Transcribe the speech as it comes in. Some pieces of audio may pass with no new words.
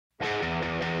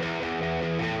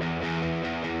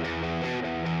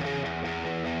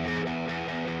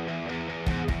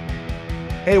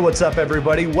Hey, what's up,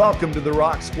 everybody? Welcome to the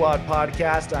Rock Squad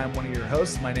podcast. I'm one of your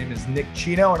hosts. My name is Nick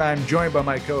Chino, and I'm joined by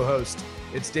my co-host.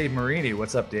 It's Dave Marini.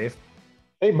 What's up, Dave?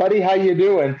 Hey, buddy, how you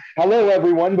doing? Hello,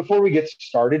 everyone. Before we get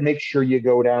started, make sure you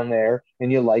go down there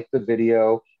and you like the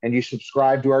video and you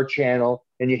subscribe to our channel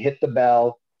and you hit the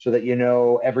bell so that you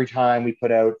know every time we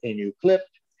put out a new clip,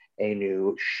 a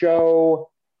new show,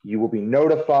 you will be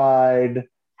notified.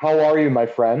 How are you, my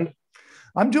friend?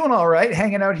 I'm doing all right,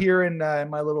 hanging out here in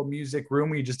my little music room.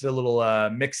 We just did a little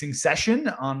mixing session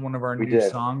on one of our We new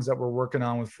did. songs that we're working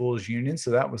on with Fools Union.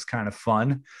 So that was kind of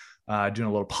fun. Doing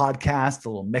a little podcast, a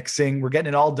little mixing. We're getting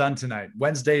it all done tonight.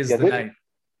 Wednesday is Yeah, the night.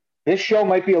 this show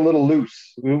might be a little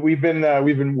loose. We've been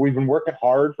working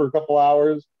hard for a couple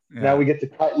hours. Now Yeah. we get to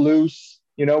cut loose.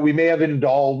 You know, we may have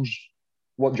indulged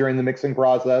during the mixing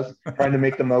process, trying to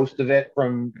make the most of it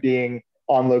from being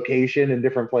on location in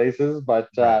different places. But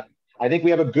Right. I think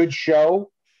we have a good show,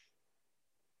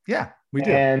 Yeah, we do.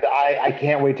 and I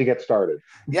can't wait to get started.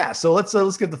 Yeah, so let's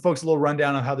give the folks a little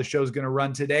rundown of how the show is going to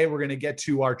run today. We're going to get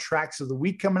to our tracks of the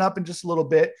week coming up in just a little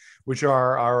bit, which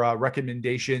are our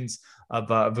recommendations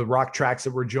of the rock tracks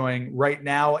that we're enjoying right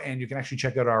now. And you can actually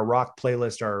check out our rock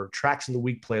playlist, our tracks of the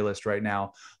week playlist right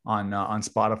now on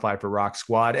Spotify for Rock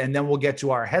Squad. And then we'll get to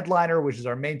our headliner, which is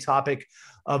our main topic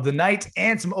of the night,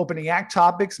 and some opening act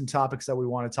topics, some topics that we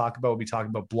want to talk about. We'll be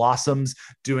talking about Blossoms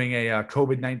doing a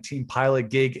COVID-19 pilot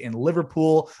gig in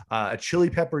Liverpool, a Chili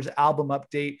Peppers album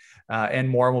update, and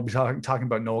more. And we'll be talking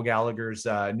about Noel Gallagher's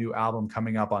new album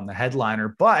coming up on the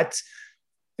headliner, but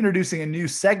introducing a new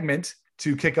segment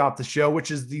to kick off the show, which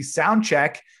is the sound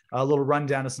check. A little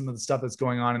rundown of some of the stuff that's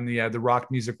going on in the rock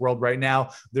music world right now.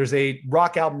 There's a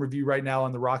rock album review right now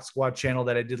on the Rock Squad channel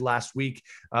that I did last week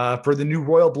for the new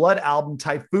Royal Blood album,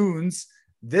 Typhoons.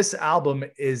 This album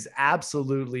is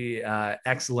absolutely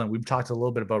excellent. We've talked a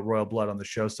little bit about Royal Blood on the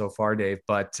show so far, Dave,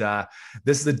 but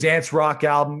this is a dance rock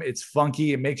album. It's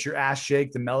funky. It makes your ass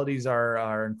shake. The melodies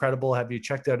are incredible. Have you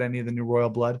checked out any of the new Royal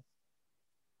Blood?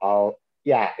 Oh,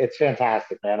 yeah, it's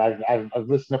fantastic, man. I've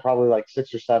listened to probably like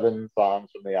 6 or 7 songs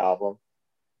from the album.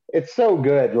 It's so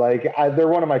good. They're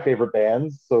one of my favorite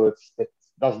bands, so it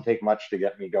doesn't take much to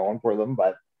get me going for them.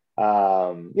 But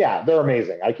yeah, they're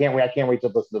amazing. I can't wait to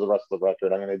listen to the rest of the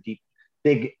record. I'm gonna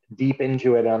dig deep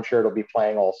into it, and I'm sure it'll be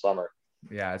playing all summer.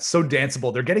 Yeah, it's so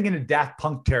danceable. They're getting into Daft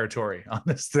Punk territory on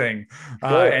this thing.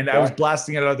 Sure. And I was Yeah.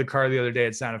 blasting it out of the car the other day.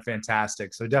 It sounded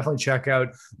fantastic. So definitely check out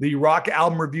the rock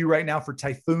album review right now for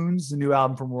Typhoons, the new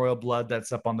album from Royal Blood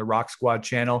that's up on the Rock Squad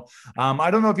channel. I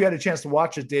don't know if you had a chance to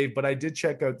watch it, Dave, but I did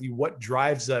check out the What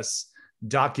Drives Us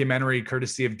documentary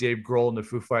courtesy of Dave Grohl and the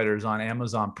Foo Fighters on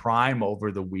Amazon Prime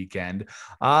over the weekend.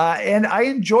 And I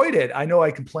enjoyed it. I know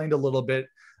I complained a little bit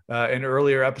in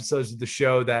earlier episodes of the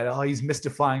show that he's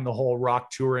mystifying the whole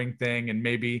rock touring thing and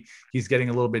maybe he's getting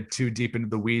a little bit too deep into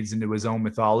the weeds into his own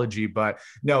mythology. But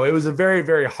no, it was a very,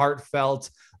 very heartfelt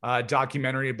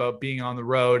documentary about being on the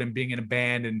road and being in a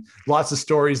band, and lots of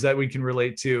stories that we can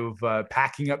relate to of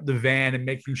packing up the van and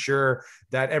making sure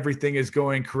that everything is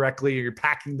going correctly, or you're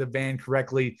packing the van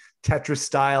correctly, Tetris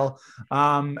style.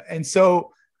 And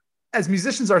so as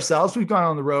musicians ourselves, we've gone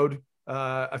on the road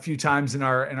a few times in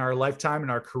our lifetime, in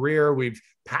our career. We've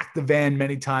packed the van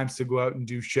many times to go out and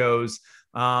do shows.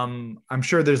 I'm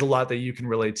sure there's a lot that you can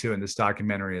relate to in this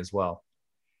documentary as well.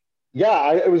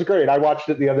 Yeah, it was great. I watched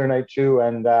it the other night too,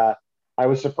 and I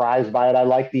was surprised by it. I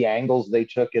like the angles they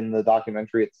took in the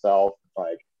documentary itself,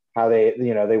 like how they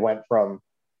went from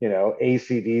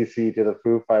AC/DC to the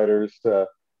Foo Fighters to a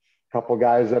couple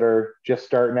guys that are just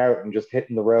starting out and just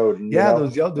hitting the road, and Yeah, it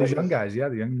those young was guys. Yeah,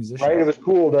 the young right. It musicians. was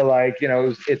cool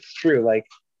to it's true.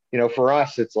 For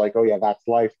us, it's like, oh yeah, that's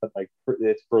life, but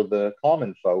it's for the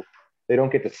common folk. They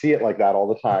don't get to see it like that all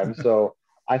the time. So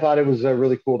I thought it was a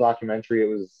really cool documentary.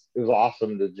 It was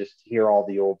awesome to just hear all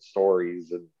the old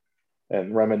stories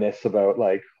and reminisce about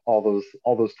like all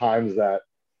those times that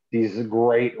these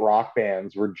great rock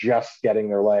bands were just getting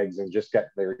their legs and just getting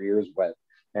their ears wet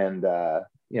and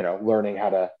learning how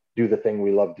to do the thing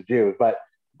we love to do. But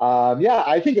yeah,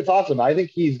 I think it's awesome. I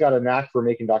think he's got a knack for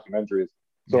making documentaries.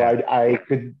 So Yeah. I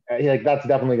could like that's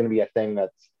definitely going to be a thing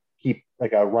that's keep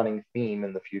like a running theme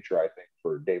in the future. I think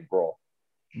for Dave Grohl.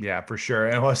 Yeah, for sure.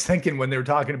 And I was thinking when they were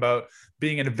talking about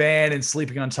being in a van and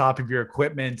sleeping on top of your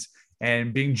equipment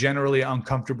and being generally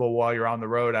uncomfortable while you're on the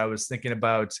road, I was thinking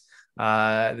about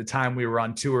the time we were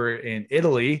on tour in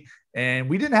Italy, and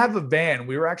we didn't have a van.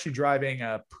 We were actually driving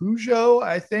a Peugeot.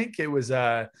 I think it was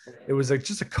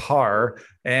just a car,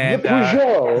 The and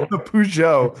Peugeot. a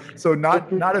Peugeot. So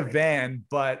not a van,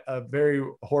 but a very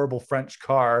horrible French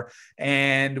car.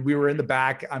 And we were in the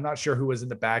back. I'm not sure who was in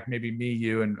the back. Maybe me,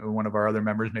 you, and one of our other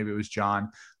members. Maybe it was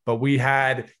John. but we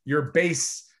had your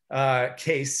bass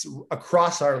case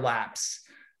across our laps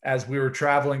as we were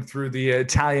traveling through the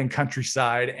Italian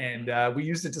countryside, and we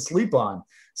used it to sleep on.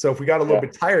 So if we got a little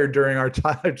bit tired during our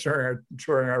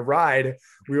ride,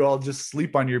 we would all just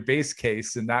sleep on your bass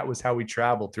case, and that was how we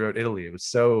traveled throughout Italy. It was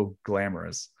so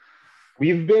glamorous.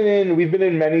 We've been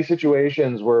in many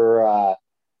situations where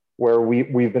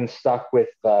we've been stuck with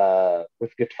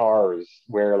guitars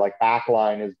where like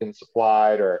backline has been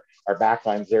supplied or our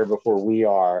backline's there before we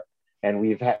are, and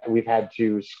we've had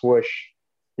to squish.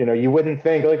 You wouldn't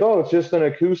think like, oh, it's just an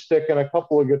acoustic and a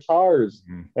couple of guitars,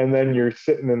 and then you're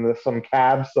sitting in some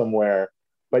cab somewhere.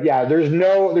 But yeah, there's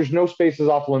no spaces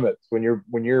off limits when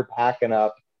you're packing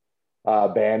up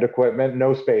band equipment.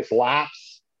 No space.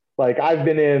 Laps. Like I've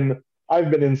been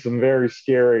in some very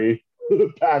scary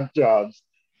pack jobs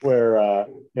where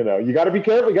you got to be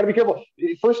careful. You got to be careful.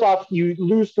 First off, you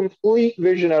lose complete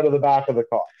vision out of the back of the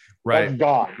car. Right. That's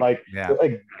gone. Like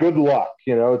good luck.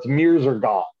 Its mirrors are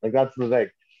gone. Like that's the thing.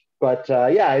 But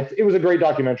it was a great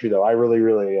documentary though. I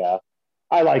really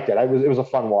I liked it. It was a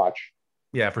fun watch.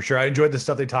 Yeah, for sure. I enjoyed the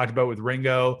stuff they talked about with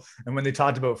Ringo, and when they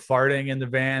talked about farting in the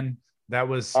van, that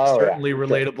was certainly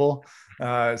relatable,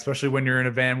 especially when you're in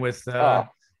a van with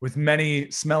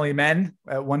many smelly men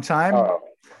at one time.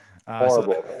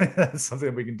 Horrible. So that's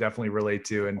something we can definitely relate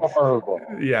to. And horrible.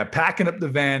 Yeah, packing up the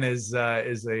van is a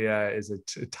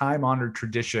time-honored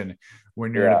tradition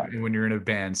when you're in a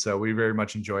band. So we very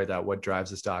much enjoyed that. What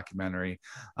drives this documentary?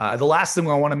 The last thing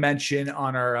I want to mention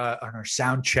on our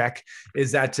sound check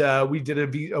is that we did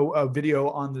a video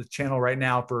on the channel right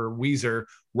now for Weezer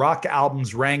rock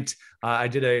albums ranked. I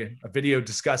did a video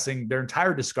discussing their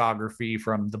entire discography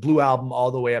from the Blue Album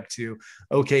all the way up to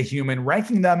OK Human,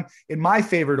 ranking them in my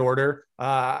favorite order.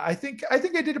 I think I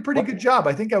did a pretty good job.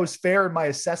 I think I was fair in my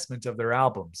assessment of their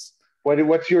albums.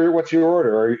 What's your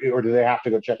order, or do they have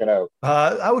to go check it out?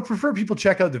 I would prefer people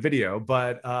check out the video,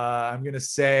 but I'm going to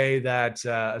say that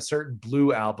a certain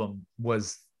Blue album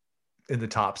was in the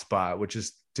top spot, which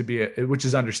is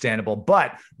understandable.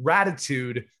 But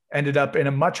Raditude ended up in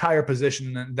a much higher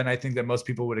position than I think that most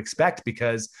people would expect,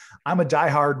 because I'm a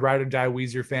diehard Ride or Die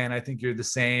Weezer fan. I think you're the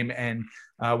same. And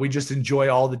we just enjoy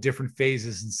all the different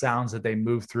phases and sounds that they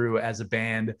move through as a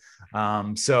band.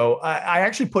 So I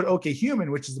actually put OK Human,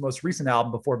 which is the most recent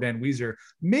album before Band Weezer,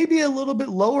 maybe a little bit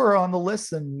lower on the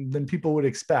list than people would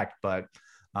expect. But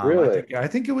really, I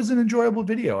think it was an enjoyable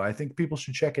video. I think people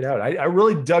should check it out. I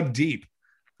really dug deep.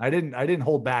 I didn't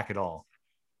hold back at all.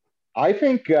 I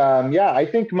think, I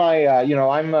think my,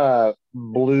 I'm a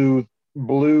blue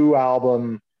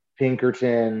album,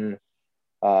 Pinkerton,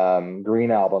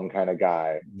 green album kind of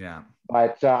guy. Yeah.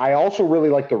 But I also really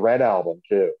like the red album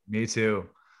too. Me too.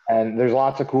 And there's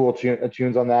lots of cool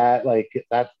tunes on that. Like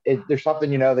there's something,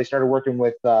 they started working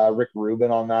with Rick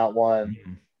Rubin on that one.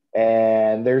 Mm-hmm.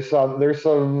 And there's some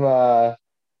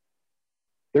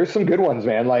good ones,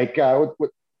 man. Like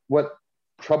what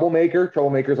Troublemaker's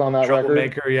on that record.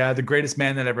 Troublemaker, yeah, The Greatest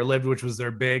Man That Ever Lived, which was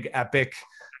their big epic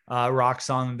rock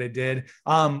song that they did.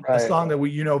 A song that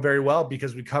we very well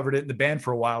because we covered it in the band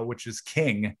for a while, which is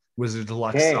King, was a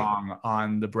deluxe song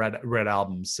on the Red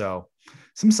album. So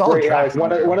some solid tracks.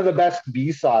 One of the best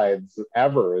B-sides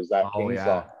ever is that King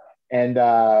song. And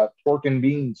Pork and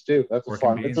Beans too. That's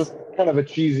fun. It's just kind of a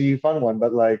cheesy, fun one,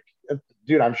 but like,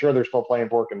 dude, I'm sure they're still playing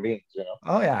Pork and Beans.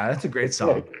 Oh yeah, that's a great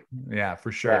song. Yeah,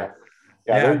 for sure.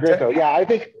 Yeah, they're great though. Yeah, I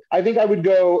think I would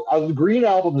go. The Green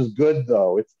album is good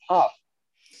though. It's tough.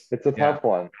 It's a tough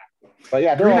one. But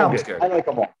yeah, they're all good. I like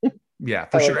them all. Yeah,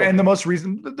 for sure. And the most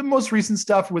recent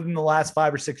stuff within the last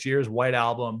 5 or 6 years, White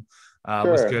Album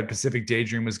was good. Pacific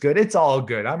Daydream was good. It's all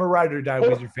good. I'm a Ride or Die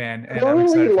Weezer fan, and I'm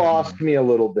excited. Hurley lost me a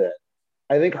little bit.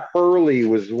 I think Hurley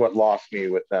was what lost me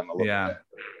with them a little bit.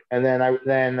 And then I like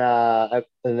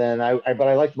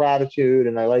Raditude,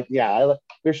 and I like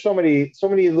there's so many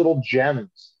little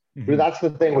gems. Mm-hmm. That's the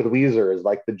thing with Weezer is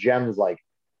like the gems, like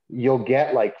you'll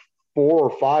get like 4 or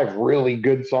 5 really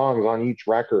good songs on each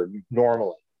record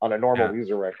normally on a normal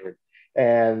Weezer record,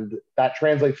 and that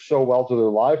translates so well to their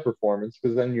live performance,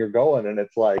 because then you're going and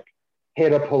it's like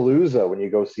hit a palooza when you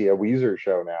go see a Weezer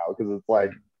show now, because it's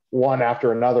like one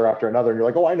after another, and you're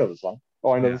like, oh, I know this song.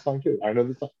 Oh, I know this song too. I know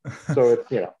this song. So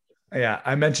it's Yeah,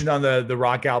 I mentioned on the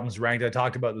rock albums ranked, I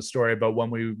talked about the story about when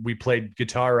we played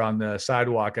guitar on the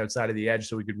sidewalk outside of the Edge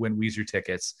so we could win Weezer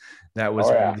tickets. That was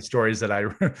one of the stories that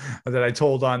I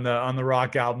told on the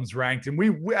rock albums ranked. And we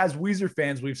as Weezer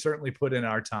fans, we've certainly put in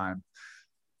our time.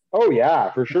 Oh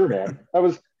yeah, for sure, man. That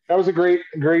was a great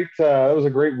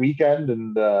weekend,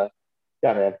 and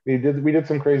man, we did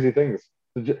some crazy things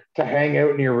to hang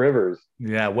out near rivers.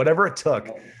 Yeah, whatever it took.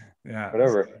 Yeah,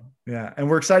 whatever. Yeah, and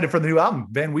we're excited for the new album.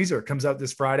 Van Weezer comes out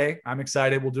this Friday. I'm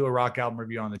excited. We'll do a rock album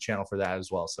review on the channel for that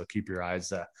as well. So keep your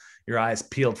eyes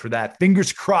peeled for that.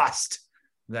 Fingers crossed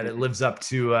that it lives up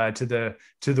to the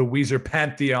Weezer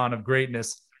pantheon of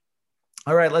greatness.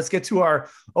 All right, let's get to our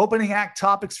opening act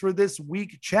topics for this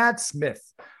week. Chad Smith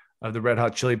of the Red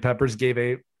Hot Chili Peppers gave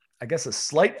a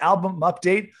slight album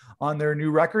update on their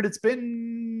new record. It's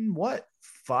been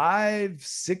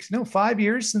 5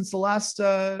 years since the last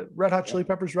Red Hot Chili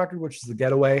Peppers record, which is The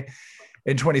Getaway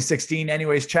in 2016.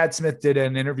 Anyways, Chad Smith did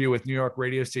an interview with New York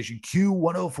radio station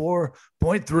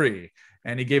Q104.3,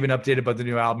 and he gave an update about the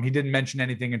new album. He didn't mention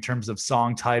anything in terms of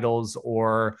song titles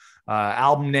or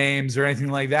album names or anything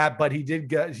like that, but he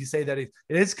say that it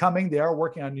is coming. They are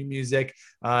working on new music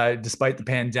despite the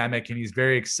pandemic, and he's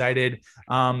very excited.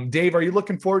 Dave, are you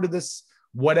looking forward to this,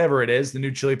 whatever it is, the new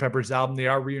Chili Peppers album? They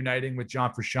are reuniting with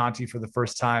John Frusciante for the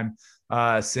first time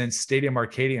since Stadium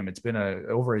Arcadium. It's been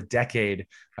over a decade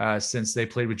since they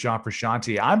played with John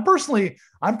Frusciante. I'm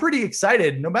pretty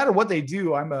excited. No matter what they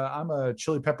do, I'm a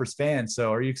Chili Peppers fan.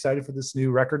 So are you excited for this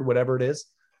new record, whatever it is?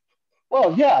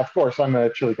 Well, yeah, of course, I'm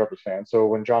a Chili Peppers fan. So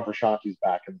when John Frusciante's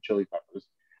back in the Chili Peppers,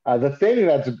 the thing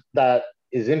that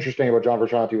is interesting about John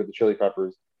Frusciante with the Chili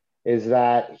Peppers is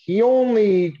that he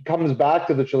only comes back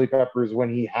to the Chili Peppers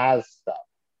when he has stuff.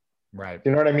 Right.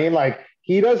 You know what I mean? Like,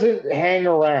 he doesn't hang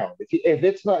around.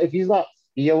 If he's not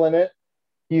feeling it,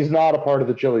 he's not a part of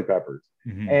the Chili Peppers.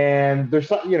 Mm-hmm. And there's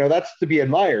some, that's to be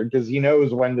admired because he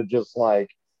knows when to just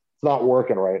it's not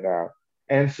working right now.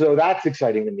 And so that's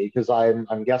exciting to me because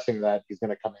I'm guessing that he's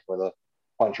going to come in with a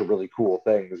bunch of really cool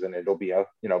things and it'll be a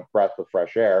breath of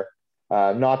fresh air.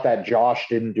 Not that Josh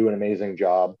didn't do an amazing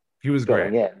job. He was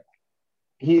great.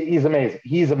 He's amazing.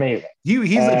 He's amazing.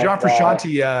 He's a John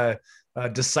Frusciante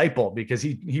disciple because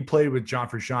he played with John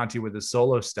Frusciante with his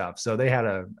solo stuff, so they had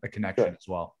a connection as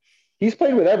well. He's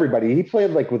played with everybody. He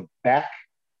played with Beck,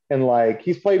 and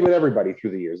he's played with everybody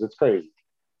through the years. It's crazy.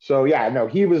 So yeah, no,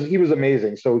 he was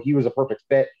amazing. So he was a perfect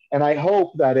fit, and I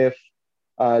hope that if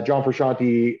John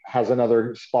Frusciante has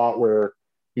another spot where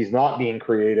he's not being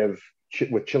creative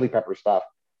with Chili Pepper stuff,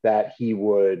 that he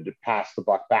would pass the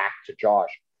buck back to Josh,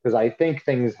 because I think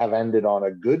things have ended on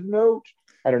a good note.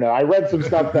 I don't know. I read some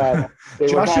stuff that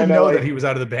Josh should know that he was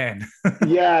out of the band.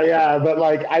 yeah, but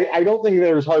I don't think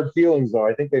there's hard feelings though.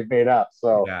 I think they've made up.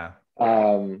 So yeah.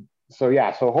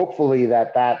 So hopefully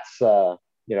that's the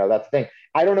thing.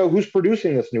 I don't know who's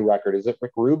producing this new record. Is it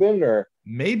Rick Rubin or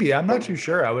maybe? I'm not too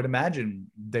sure. I would imagine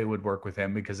they would work with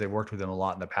him because they worked with him a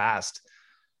lot in the past.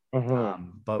 Mm-hmm.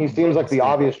 But he seems like the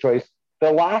obvious choice.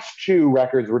 The last two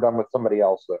records were done with somebody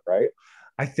else, though, right?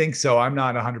 I think so. I'm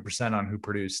not 100% on who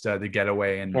produced The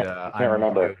Getaway, and I can't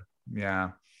remember.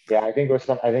 Yeah, I think it was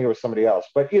somebody else.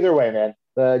 But either way, man,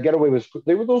 The Getaway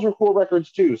those were cool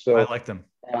records too. So I like them.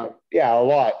 Yeah, a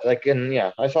lot. I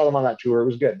saw them on that tour. It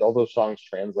was good. All those songs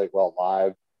translate well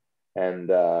live, and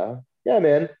yeah,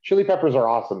 man, Chili Peppers are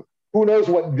awesome. Who knows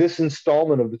what this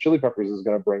installment of the Chili Peppers is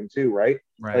going to bring too, right?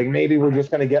 Right. Maybe we're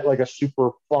just going to get a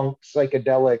super funk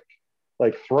psychedelic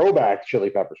throwback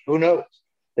Chili Peppers. Who knows?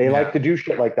 They like to do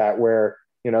shit like that where,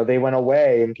 they went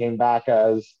away and came back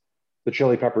as the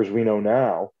Chili Peppers we know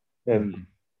now. And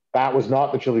that was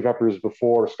not the Chili Peppers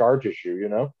before Scar Tissue,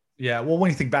 Yeah. Well,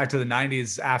 when you think back to the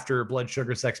 90s after Blood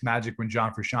Sugar Sex Magik, when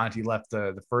John Frusciante left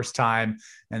the first time,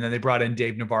 and then they brought in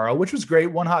Dave Navarro, which was great.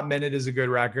 One Hot Minute is a good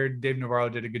record. Dave Navarro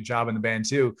did a good job in the band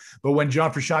too. But when John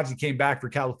Frusciante came back for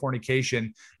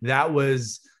Californication,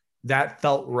 that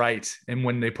felt right. And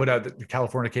when they put out the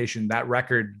Californication, that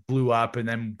record blew up. And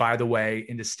then, by the way,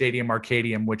 into Stadium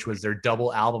Arcadium, which was their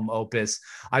double album opus.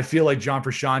 I feel like John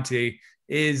Frusciante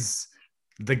is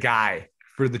the guy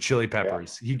for the Chili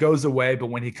Peppers. Yeah. He goes away, but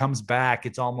when he comes back,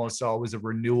 it's almost always a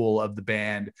renewal of the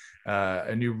band,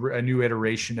 a new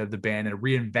iteration of the band, and a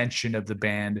reinvention of the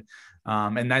band.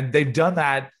 And then they've done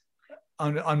that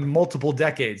on multiple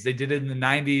decades. They did it in the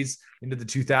 90s, into the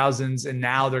 2000s, and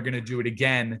now they're going to do it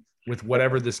again with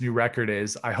whatever this new record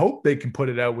is. I hope they can put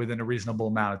it out within a reasonable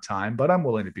amount of time, but I'm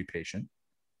willing to be patient.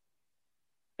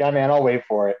 Yeah, man, I'll wait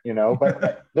for it,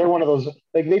 but they're one of those,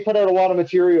 they put out a lot of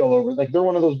material over, they're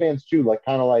one of those bands too,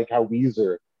 kind of like how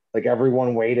Weezer,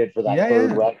 everyone waited for that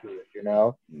third record,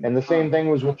 and the same thing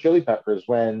was with Chili Peppers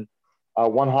when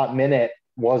One Hot Minute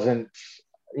wasn't,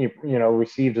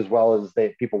 received as well as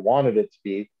people wanted it to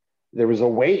be. There was a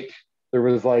wait. There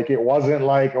was it wasn't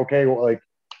okay, well,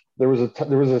 there was a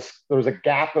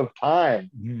gap of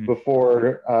time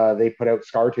before they put out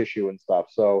Scar Tissue and stuff.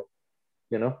 So,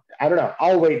 I don't know.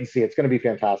 I'll wait and see. It's going to be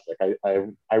fantastic. I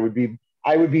would be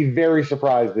very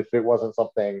surprised if it wasn't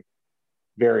something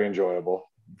very enjoyable.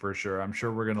 for sure. I'm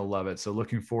sure we're going to love it. So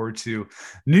looking forward to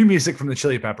new music from the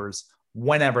Chili Peppers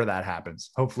whenever that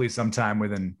happens, hopefully sometime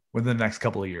within the next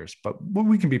couple of years, but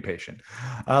we can be patient.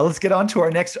 Let's get on to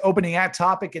our next opening act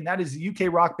topic, and that is the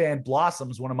UK rock band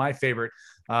Blossoms, one of my favorite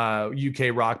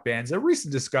UK rock bands, a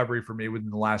recent discovery for me within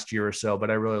the last year or so, but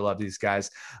I really love these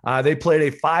guys. They played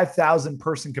a 5,000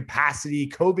 person capacity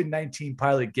COVID-19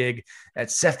 pilot gig at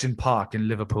Sefton Park in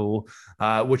Liverpool,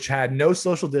 which had no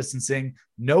social distancing,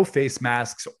 no face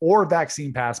masks or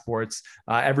vaccine passports.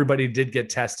 Everybody did get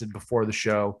tested before the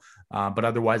show, but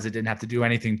otherwise it didn't have to do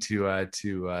anything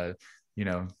to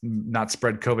not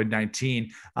spread COVID-19.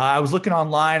 I was looking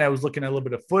online. I was looking at a little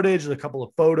bit of footage, a couple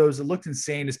of photos. It looked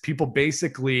insane as people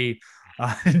basically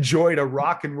enjoyed a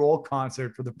rock and roll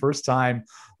concert for the first time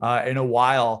in a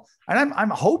while. And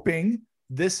I'm hoping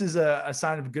this is a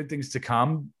sign of good things to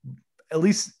come. At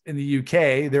least in the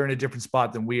UK, they're in a different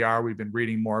spot than we are. We've been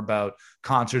reading more about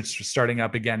concerts starting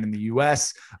up again in the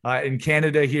US. In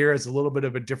Canada here, it's a little bit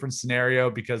of a different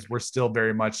scenario because we're still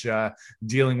very much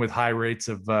dealing with high rates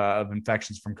of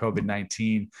infections from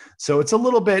COVID-19. So it's a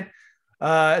little bit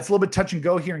touch and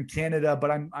go here in Canada,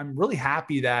 but I'm really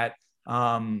happy that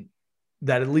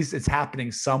that at least it's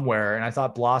happening somewhere. And I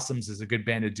thought Blossoms is a good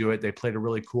band to do it. They played a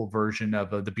really cool version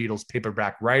of the Beatles'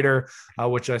 Paperback Writer,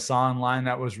 which I saw online.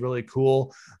 That was really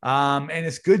cool. And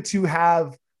it's good to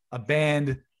have a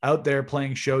band out there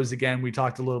playing shows again. We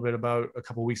talked a little bit about a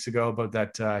couple of weeks ago about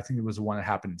that. I think it was the one that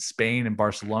happened in Spain and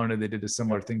Barcelona. They did a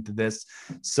similar thing to this.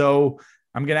 So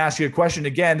I'm going to ask you a question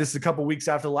again. This is a couple of weeks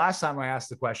after the last time I asked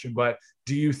the question, but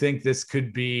do you think this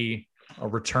could be a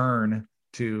return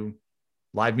to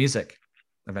live music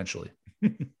eventually?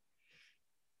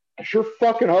 I sure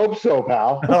fucking hope so,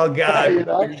 pal. Oh God,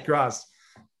 fingers crossed.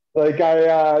 Like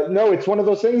no, it's one of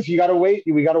those things. You got to wait.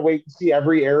 We got to wait and see.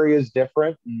 Every area is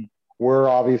different. And we're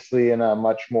obviously in a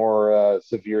much more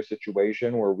severe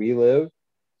situation where we live.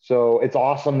 So it's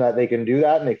awesome that they can do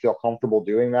that and they feel comfortable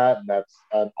doing that. And that's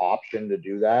an option to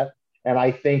do that. And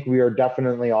I think we are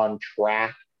definitely on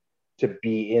track to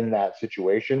be in that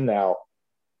situation now.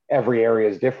 Every area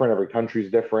is different. Every country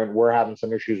is different. We're having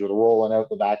some issues with rolling out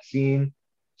the vaccine.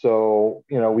 So,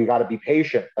 we got to be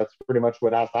patient. That's pretty much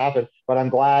what has to happen. But I'm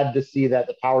glad to see that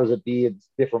the powers that be in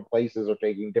different places are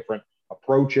taking different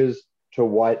approaches to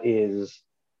what is,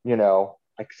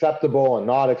 acceptable and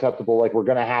not acceptable. Like, we're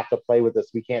going to have to play with this.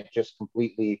 We can't just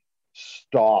completely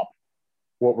stop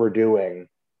what we're doing.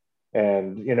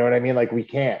 And you know what I mean? Like, we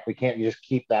can't just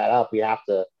keep that up. We have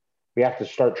to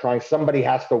start trying. Somebody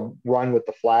has to run with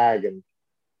the flag and,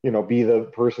 be the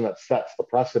person that sets the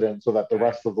precedent so that the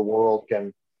rest of the world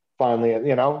can finally,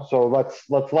 so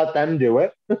let's let them do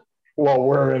it while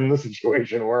we're in the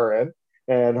situation we're in.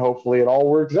 And hopefully it all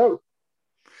works out.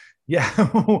 Yeah,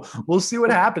 we'll see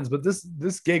what happens. But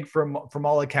this gig from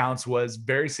all accounts was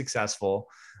very successful.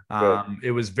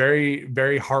 It was very,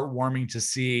 very heartwarming to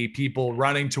see people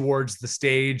running towards the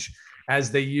stage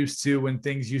as they used to when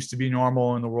things used to be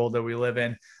normal in the world that we live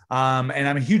in. And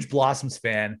I'm a huge Blossoms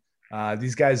fan.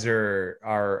 These guys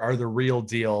are the real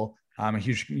deal. I'm a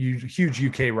huge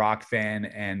UK rock fan,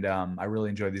 and I really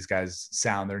enjoy these guys'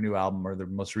 sound. Their new album, or their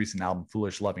most recent album,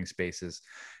 Foolish Loving Spaces,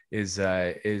 is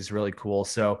really cool.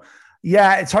 So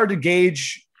yeah, it's hard to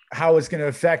gauge how it's going to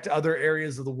affect other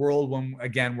areas of the world when,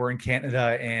 again, we're in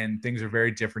Canada and things are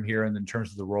very different here. And in terms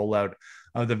of the rollout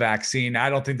of the vaccine, I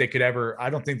don't think they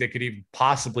could even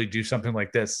possibly do something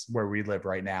like this where we live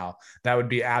right now. That would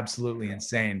be absolutely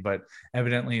insane. But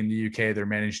evidently in the UK, they're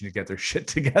managing to get their shit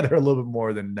together a little bit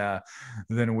more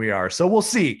than we are. So we'll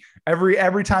see.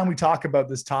 Every time we talk about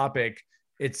this topic,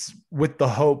 it's with the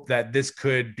hope that this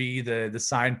could be the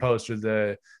signpost or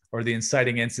the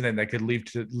inciting incident that could lead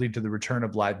to the return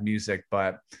of live music.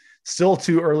 But still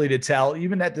too early to tell,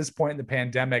 even at this point in the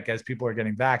pandemic, as people are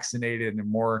getting vaccinated and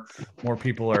more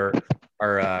people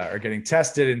are getting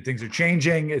tested and things are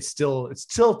changing. It's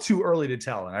still too early to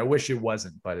tell. And I wish it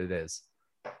wasn't, but it is.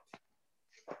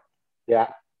 Yeah,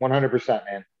 100%,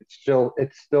 man.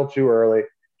 It's still too early.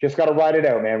 Just got to ride it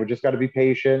out, man. We just got to be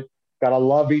patient. Got to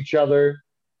love each other.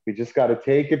 We just got to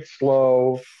take it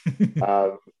slow.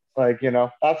 That's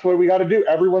what we got to do.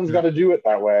 Everyone's got to do it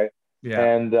that way. Yeah.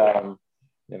 And,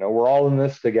 we're all in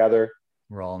this together.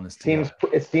 We're all in this together.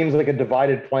 It seems like a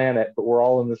divided planet, but we're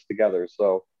all in this together.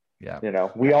 So, yeah,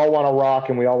 we all want to rock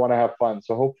and we all want to have fun.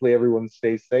 So hopefully everyone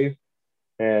stays safe.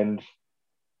 And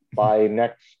by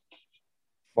next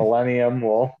millennium,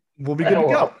 we'll be good to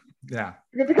go. Yeah.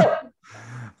 Good to go.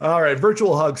 All right.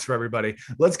 Virtual hugs for everybody.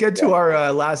 Let's get to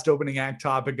our last opening act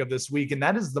topic of this week. And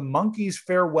that is the Monkees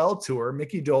farewell tour.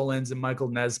 Mickey Dolenz and Michael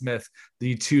Nesmith,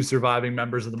 the two surviving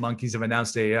members of the Monkees, have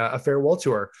announced a farewell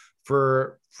tour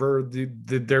for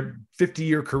their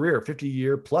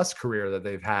 50-year plus career that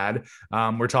they've had.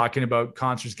 We're talking about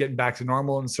concerts getting back to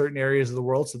normal in certain areas of the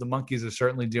world, so the Monkees are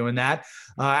certainly doing that.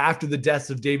 After the deaths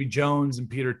of Davy Jones and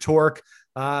Peter Tork,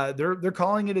 they're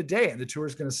calling it a day, and the tour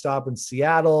is going to stop in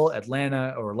Seattle,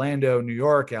 Atlanta, Orlando, New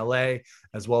York, LA,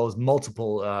 as well as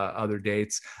multiple other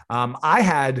dates. I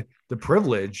had the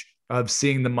privilege of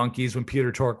seeing the Monkees when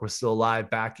Peter Tork was still alive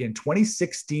back in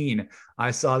 2016.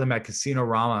 I saw them at Casino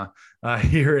Rama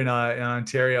here in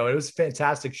Ontario. It was a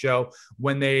fantastic show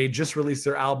when they just released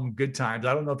their album Good Times.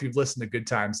 I don't know if you've listened to Good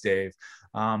Times, Dave,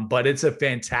 but it's a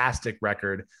fantastic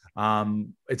record.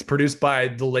 It's produced by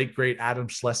the late, great Adam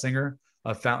Schlesinger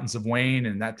of Fountains of Wayne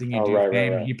and That Thing You Do.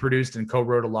 Right. He produced and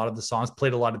co-wrote a lot of the songs,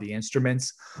 played a lot of the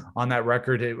instruments on that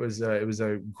record. It was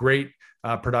a great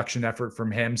production effort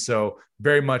from him. So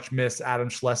very much miss Adam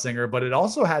Schlesinger, but it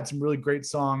also had some really great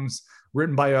songs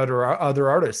written by other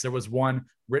artists. There was one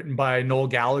written by Noel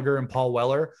Gallagher and Paul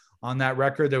Weller on that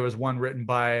record. There was one written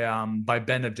by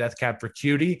Ben of Death Cab for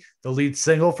Cutie. The lead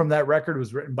single from that record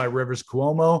was written by Rivers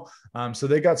Cuomo. So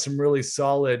they got some really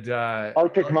solid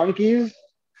Arctic Monkeys.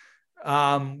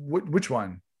 Which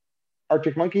one?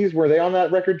 Arctic Monkeys, were they on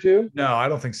that record too? No, I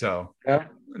don't think so. Yeah.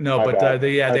 No, but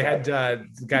they had the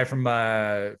guy from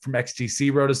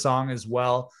XTC wrote a song as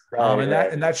well. And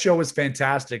that show was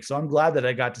fantastic. So I'm glad that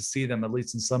I got to see them at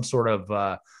least in some sort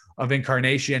of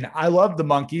incarnation. I love the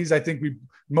Monkees. I think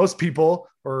most people,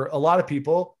 or a lot of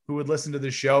people who would listen to the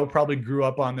show, probably grew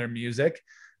up on their music.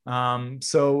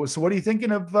 So what are you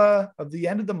thinking of the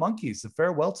end of the Monkees, the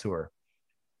farewell tour?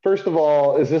 First of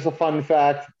all, is this a fun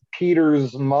fact?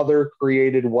 Peter's mother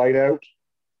created Whiteout.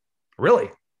 Really?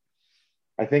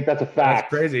 I think that's a fact.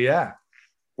 That's crazy, yeah.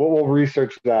 We'll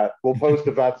research that. We'll post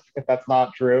if that's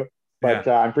not true. But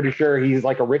I'm pretty sure he's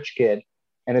like a rich kid,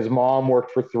 and his mom worked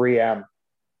for 3M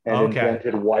and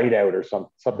invented Whiteout or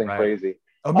something crazy.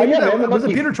 Oh, maybe was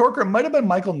it Peter Tork? It might have been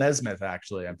Michael Nesmith,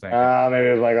 actually. I'm thinking. Maybe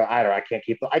it was like, I don't know.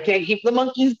 I can't keep the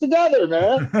Monkees together,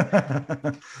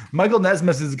 man. Michael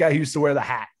Nesmith is the guy who used to wear the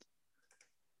hat.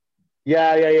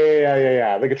 Yeah.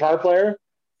 The guitar player.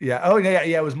 Yeah. Oh, yeah.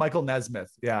 It was Michael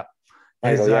Nesmith. Yeah.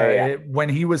 When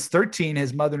he was 13,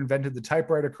 his mother invented the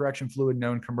typewriter correction fluid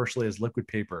known commercially as liquid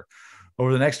paper.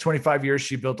 Over the next 25 years,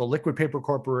 she built a liquid paper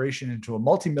corporation into a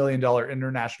multi-million-dollar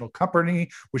international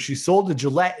company, which she sold to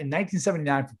Gillette in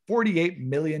 1979 for $48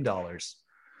 million.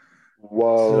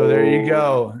 Whoa! So there you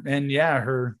go. And yeah,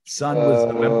 her son was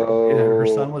a member. Her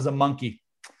son was a monkey.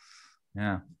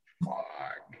 Yeah.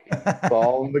 It's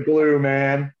all in the glue,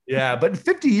 man. Yeah, but in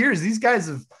 50 years, these guys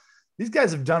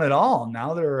have done it all.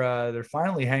 Now they're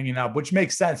finally hanging up, which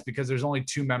makes sense because there's only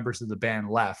 2 members of the band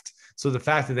left. So the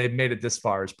fact that they've made it this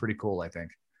far is pretty cool, I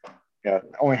think. Yeah,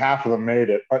 only half of them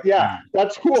made it. But yeah,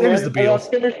 that's cool, Same man. as the Beatles.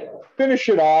 Finish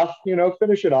it off,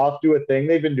 finish it off, do a thing.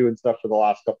 They've been doing stuff for the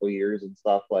last couple of years and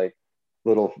stuff, like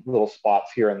little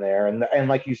spots here and there. And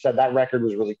like you said, that record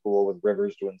was really cool with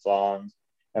Rivers doing songs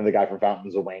and the guy from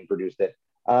Fountains of Wayne produced it.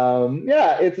 I don't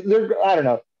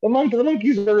know. The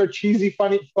Monkees are a cheesy,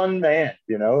 funny, fun band,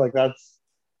 like that's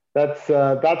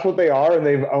what they are, and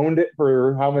they've owned it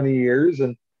for how many years.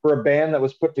 And for a band that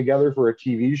was put together for a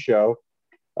TV show,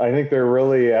 I think they're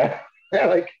really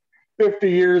like 50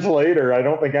 years later. I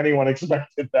don't think anyone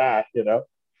expected that,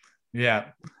 Yeah.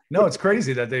 No, it's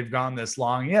crazy that they've gone this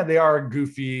long. Yeah, they are a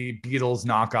goofy Beatles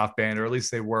knockoff band, or at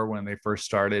least they were when they first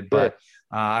started. But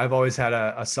I've always had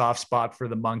a soft spot for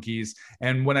the Monkees.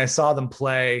 And when I saw them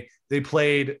play, they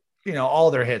played,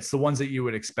 all their hits, the ones that you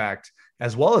would expect,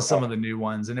 as well as some of the new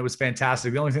ones. And it was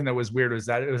fantastic. The only thing that was weird was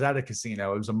that it was at a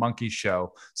casino. It was a monkey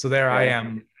show. So there I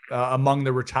am among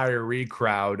the retiree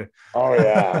crowd. Oh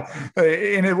yeah.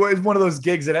 And it was one of those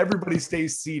gigs that everybody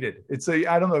stays seated.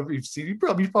 I don't know if you've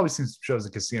probably seen some shows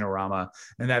at Casino Rama,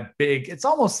 and that it's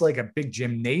almost like a big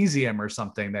gymnasium or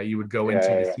something that you would go into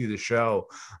to see the show.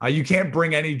 You can't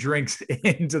bring any drinks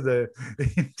into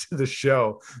the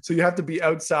show. So you have to be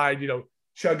outside,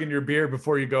 chugging your beer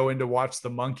before you go in to watch the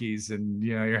Monkees, and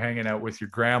you're hanging out with your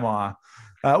grandma.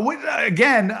 We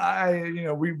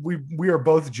are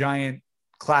both giant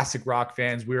classic rock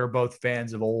fans. We are both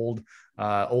fans of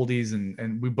oldies,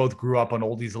 and we both grew up on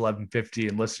Oldies 1150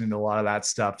 and listening to a lot of that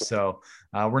stuff. So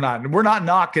we're not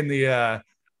knocking the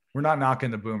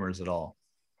boomers at all.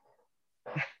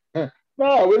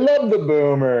 No, we love the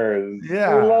boomers.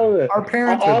 Yeah, we love it. Our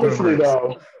parents honestly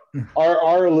though,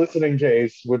 our listening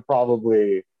taste would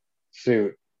probably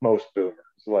suit most boomers.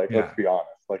 Let's be honest.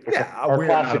 Our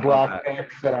classic rock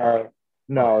picks and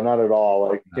no, not at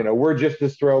all. We're just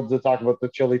as thrilled to talk about the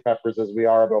Chili Peppers as we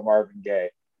are about Marvin Gaye.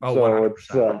 Oh, so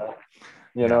 100%.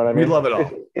 You know what I We mean? love it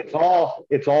all.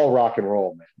 It's all rock and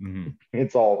roll, man. Mm-hmm.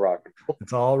 It's all rock and roll.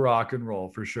 It's all rock and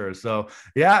roll for sure. So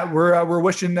yeah, we're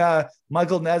wishing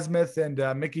Michael Nesmith and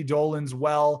Mickey Dolenz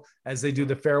well as they do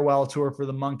the farewell tour for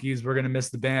the Monkees. We're gonna miss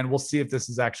the band. We'll see if this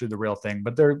is actually the real thing,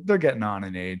 but they're getting on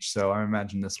in age, so I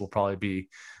imagine this will probably be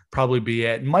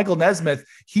it. And Michael Nesmith,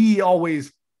 he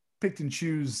always picked and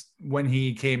choose when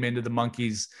he came into the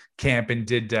Monkees camp and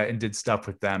did stuff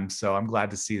with them. So I'm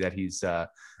glad to see that he's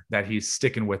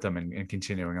sticking with them and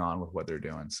continuing on with what they're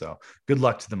doing. So good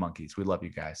luck to the Monkees. We love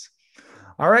you guys.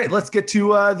 All right, let's get to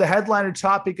the headliner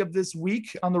topic of this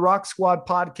week on the Rock Squad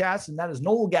podcast, and that is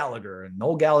Noel Gallagher and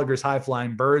Noel Gallagher's High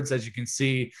Flying Birds. As you can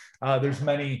see, there's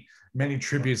many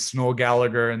tributes to Noel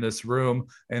Gallagher in this room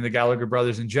and the Gallagher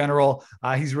brothers in general.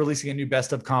 He's releasing a new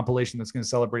best of compilation that's going to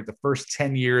celebrate the first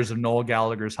 10 years of Noel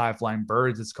Gallagher's High Flying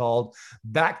Birds. It's called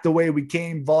Back the Way We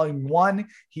Came, Volume 1.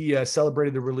 He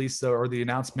celebrated the release or the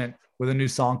announcement with a new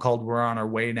song called We're on Our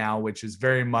Way Now, which is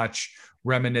very much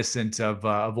reminiscent of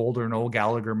older Noel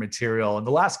Gallagher material. And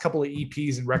the last couple of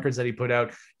EPs and records that he put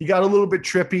out, he got a little bit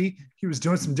trippy. He was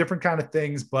doing some different kind of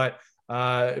things, but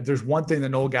if there's one thing that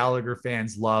Noel Gallagher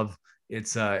fans love,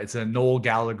 it's a Noel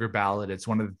Gallagher ballad. It's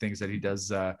one of the things that he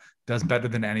does better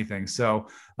than anything. So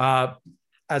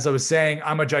as I was saying,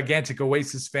 I'm a gigantic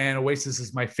Oasis fan. Oasis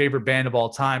is my favorite band of all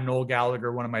time. Noel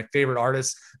Gallagher, one of my favorite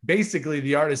artists, basically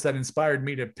the artist that inspired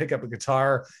me to pick up a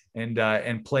guitar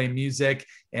and play music.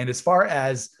 And as far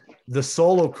as the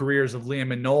solo careers of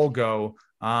Liam and Noel go,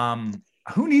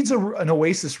 who needs an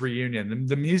Oasis reunion?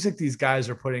 The music these guys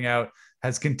are putting out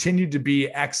has continued to be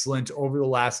excellent over the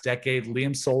last decade.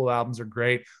 Liam's solo albums are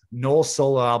great. Noel's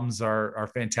solo albums are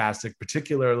fantastic,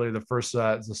 particularly the first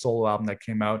the solo album that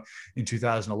came out in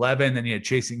 2011. Then he had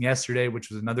Chasing Yesterday, which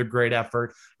was another great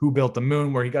effort. Who Built the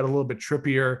Moon, where he got a little bit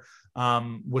trippier,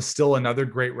 was still another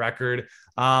great record.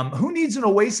 Who needs an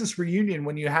Oasis reunion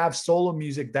when you have solo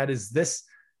music that is this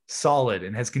solid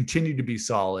and has continued to be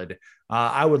solid?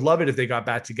 I would love it if they got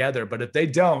back together, but if they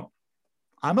don't,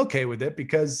 I'm okay with it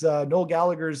because Noel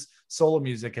Gallagher's solo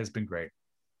music has been great.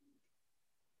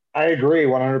 I agree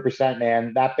 100%,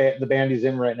 man. The band he's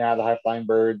in right now, the High Flying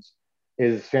Birds,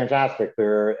 is fantastic.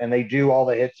 They do all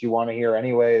the hits you want to hear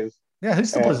anyways. Yeah, he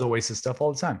still plays Oasis stuff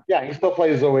all the time. Yeah, he still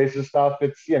plays Oasis stuff.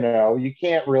 It's, you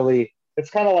can't really, it's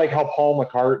kind of like how Paul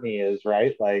McCartney is,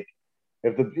 right? Like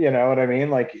you know what I mean?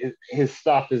 Like his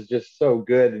stuff is just so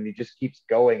good and he just keeps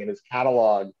going and his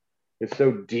catalog is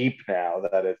so deep now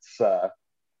that it's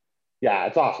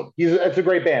awesome. It's a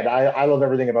great band. I love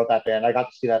everything about that band. I got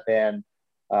to see that band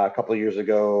a couple of years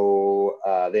ago.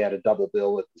 They had a double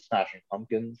bill with the Smashing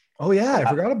Pumpkins. Oh yeah, I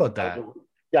forgot about that. It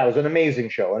was an amazing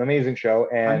show. And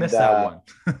I missed that one.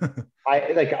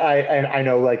 I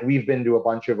know, like, we've been to a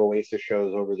bunch of Oasis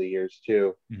shows over the years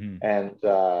too, and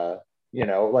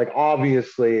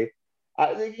obviously,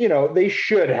 they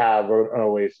should have an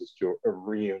Oasis tour, a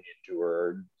reunion tour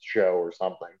or show or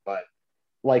something, but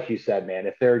like you said, man,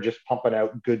 if they're just pumping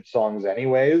out good songs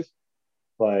anyways,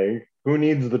 like, who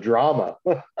needs the drama?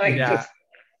 And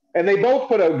they both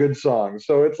put out good songs.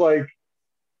 So it's like,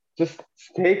 just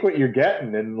take what you're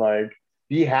getting and like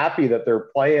be happy that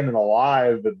they're playing and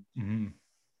alive and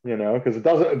because it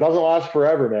doesn't last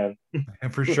forever, man.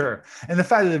 And for sure. And the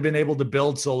fact that they've been able to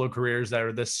build solo careers that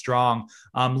are this strong,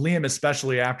 Liam,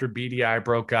 especially after BDI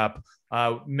broke up,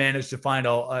 managed to find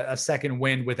a second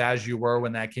wind with As You Were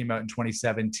when that came out in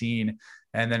 2017.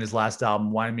 And then his last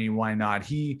album, Why Me, Why Not?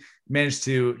 He managed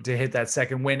to hit that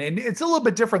second win. And it's a little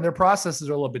bit different. Their processes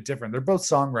are a little bit different. They're both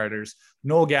songwriters.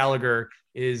 Noel Gallagher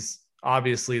is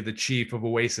obviously the chief of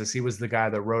Oasis. He was the guy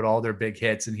that wrote all their big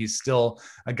hits, and he's still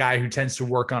a guy who tends to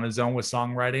work on his own with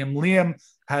songwriting. And Liam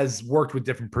has worked with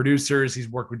different producers. He's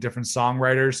worked with different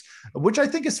songwriters, which I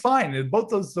think is fine. And both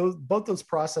those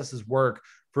processes work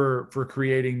for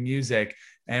creating music.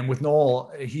 And with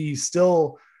Noel, he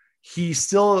still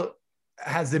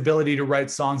has the ability to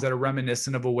write songs that are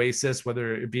reminiscent of Oasis,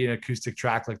 whether it be an acoustic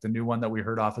track like the new one that we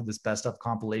heard off of this best of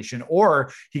compilation,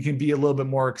 or he can be a little bit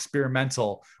more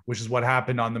experimental, which is what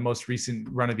happened on the most recent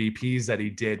run of EPs that he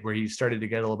did, where he started to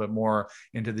get a little bit more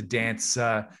into the dance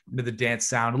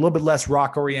sound, a little bit less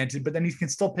rock oriented, but then he can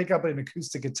still pick up an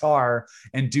acoustic guitar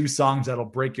and do songs that'll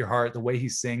break your heart. The way he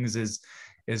sings is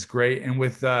great. And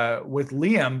with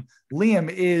Liam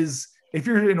is, if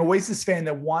you're an Oasis fan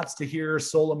that wants to hear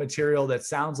solo material that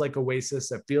sounds like Oasis,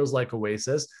 that feels like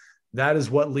Oasis, that is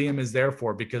what Liam is there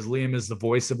for, because Liam is the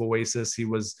voice of Oasis. He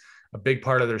was a big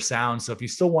part of their sound. So if you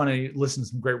still want to listen to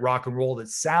some great rock and roll that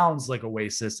sounds like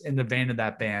Oasis in the vein of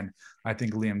that band, I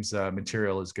think Liam's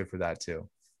material is good for that too.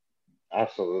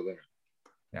 Absolutely.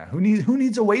 Yeah, who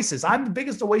needs Oasis? I'm the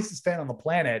biggest Oasis fan on the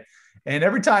planet, and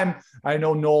every time I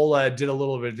know Noel did a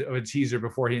little bit of a teaser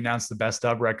before he announced the best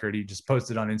of record. He just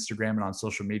posted on Instagram and on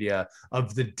social media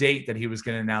of the date that he was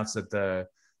going to announce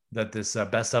that this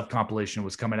best of compilation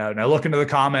was coming out. And I look into the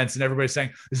comments and everybody's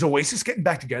saying, "Is Oasis getting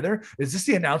back together? Is this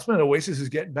the announcement that Oasis is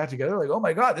getting back together?" Like, oh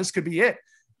my god, this could be it.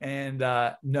 And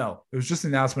no, it was just an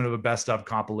announcement of a best of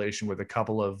compilation with a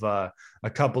couple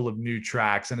of new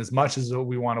tracks. And as much as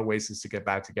we want Oasis to get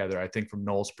back together, I think from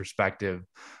Noel's perspective,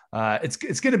 it's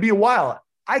going to be a while.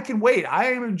 I can wait.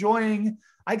 I am enjoying.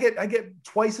 I get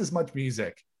twice as much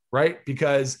music, right?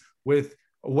 Because with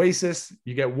Oasis,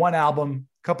 you get one album,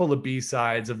 couple of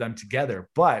B-sides of them together.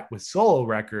 But with solo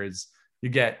records, you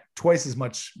get twice as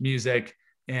much music,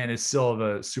 and it's still of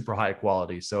a super high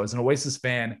quality. So as an Oasis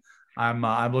fan,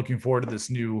 I'm looking forward to this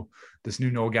new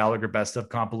Noel Gallagher best of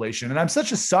compilation. And I'm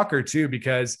such a sucker too,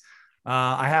 because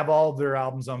I have all of their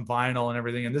albums on vinyl and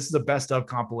everything. And this is a best of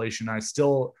compilation. I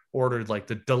still ordered like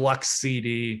the deluxe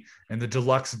CD and the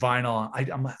deluxe vinyl.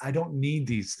 I don't need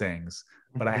these things,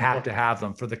 but I have to have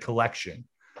them for the collection.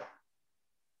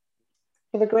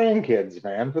 For the grandkids,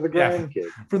 man. For the grandkids.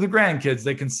 Yeah, for the grandkids,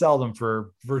 they can sell them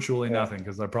for virtually nothing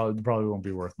because they probably won't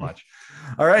be worth much.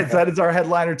 All right, so that is our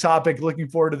headliner topic. Looking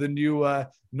forward to the new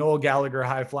Noel Gallagher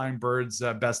High Flying Birds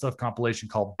best of compilation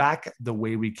called "Back the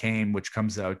Way We Came," which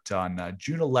comes out on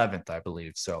June 11th, I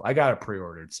believe. So I got it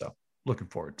pre-ordered. So looking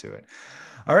forward to it.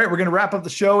 All right, we're going to wrap up the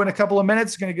show in a couple of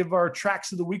minutes. Going to give our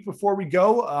tracks of the week before we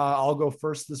go. I'll go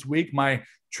first this week. My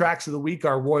tracks of the week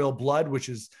are "Royal Blood," which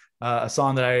is a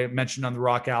song that I mentioned on the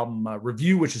rock album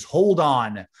review, which is "Hold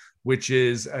On," which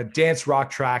is a dance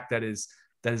rock track that is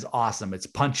awesome. It's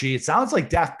punchy. It sounds like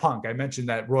Daft Punk. I mentioned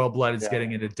that Royal Blood is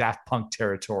getting into Daft Punk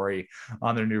territory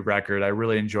on their new record. I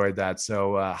really enjoyed that.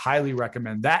 So highly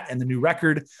recommend that. And the new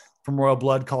record from Royal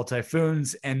Blood called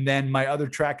Typhoons. And then my other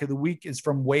track of the week is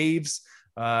from Waves,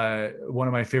 one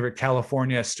of my favorite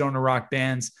California stoner rock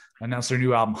bands. Announced their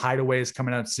new album Hideaway is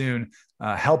coming out soon.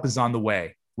 Help is on the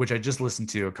way, which I just listened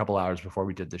to a couple hours before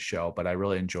we did the show, but I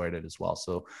really enjoyed it as well.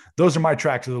 So those are my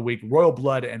tracks of the week: Royal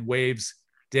Blood and Waves.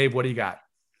 Dave, what do you got?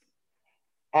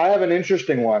 I have an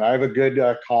interesting one. I have a good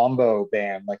combo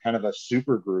band, like kind of a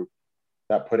super group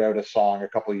that put out a song a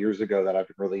couple of years ago that I've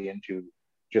been really into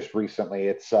just recently.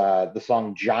 It's the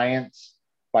song Giants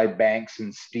by Banks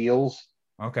and Steels.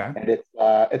 Okay. And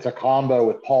it's a combo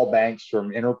with Paul Banks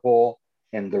from Interpol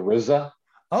and the RZA.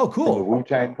 Oh, cool. The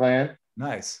Wu-Tang Clan.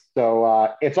 Nice.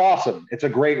 So it's awesome. It's a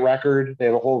great record. They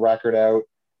have a whole record out.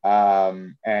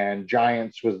 And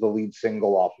Giants was the lead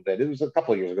single off of it. It was a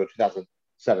couple of years ago,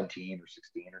 2017 or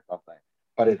 16 or something.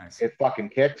 But it fucking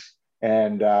kicks.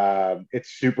 And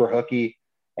it's super hooky.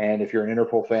 And if you're an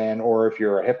Interpol fan or if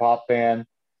you're a hip hop fan,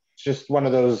 it's just one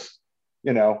of those,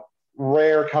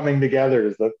 rare coming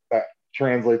togethers that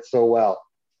translates so well.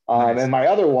 Nice. And my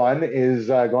other one is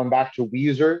going back to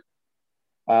Weezer.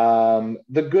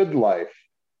 The Good Life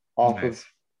off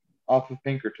of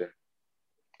Pinkerton.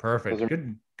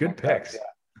 Perfect. Good picks.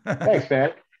 Yeah. Thanks,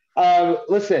 man.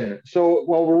 Listen, so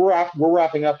we're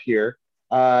wrapping up here.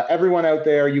 Everyone out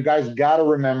there, you guys got to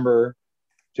remember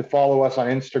to follow us on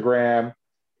Instagram,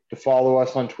 to follow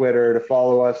us on Twitter, to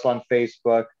follow us on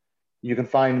Facebook. You can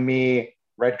find me,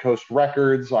 Red Coast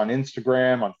Records, on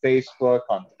Instagram, on Facebook,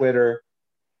 on Twitter.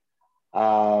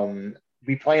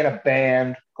 We play in a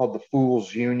band called the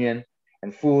Fools Union,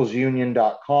 and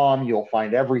foolsunion.com. You'll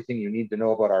find everything you need to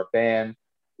know about our band.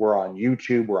 We're on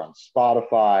YouTube. We're on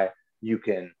Spotify. You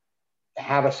can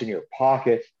have us in your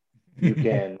pocket. You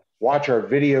can watch our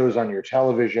videos on your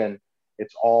television.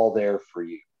 It's all there for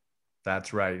you.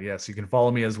 That's right. Yes, you can follow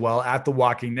me as well at The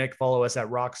Walking Nick. Follow us at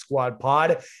Rock Squad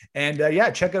Pod. And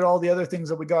check out all the other things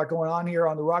that we got going on here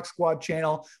on the Rock Squad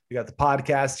channel. We got the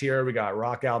podcast here. We got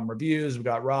rock album reviews. We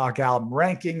got rock album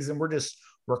rankings. And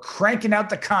we're cranking out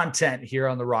the content here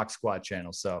on the Rock Squad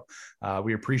channel. So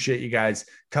we appreciate you guys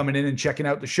coming in and checking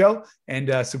out the show and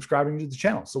subscribing to the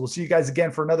channel. So we'll see you guys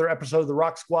again for another episode of the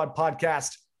Rock Squad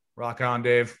podcast. Rock on,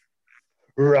 Dave.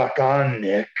 Rock on,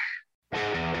 Nick.